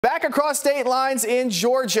Back across state lines in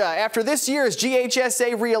Georgia. After this year's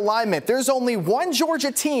GHSA realignment, there's only one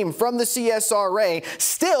Georgia team from the CSRA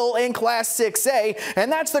still in Class 6A,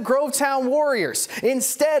 and that's the Grovetown Warriors.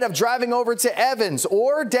 Instead of driving over to Evans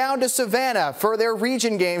or down to Savannah for their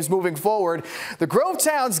region games moving forward, the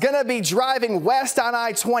Grovetown's going to be driving west on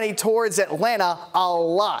I-20 towards Atlanta a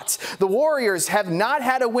lot. The Warriors have not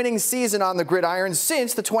had a winning season on the gridiron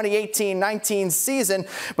since the 2018-19 season,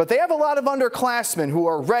 but they have a lot of underclassmen who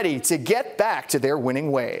are ready to get back to their winning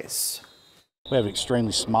ways. We have an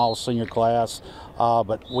extremely small senior class,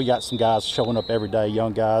 but we got some guys showing up every day,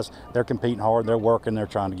 young guys. They're competing hard, they're working, they're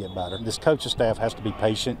trying to get better. This coaching staff has to be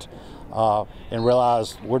patient and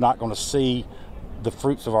realize we're not going to see the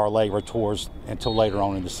fruits of our labor until later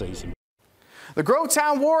on in the season. The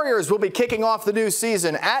Grovetown Warriors will be kicking off the new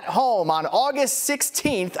season at home on August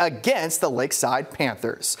 16th against the Lakeside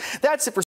Panthers. That's it for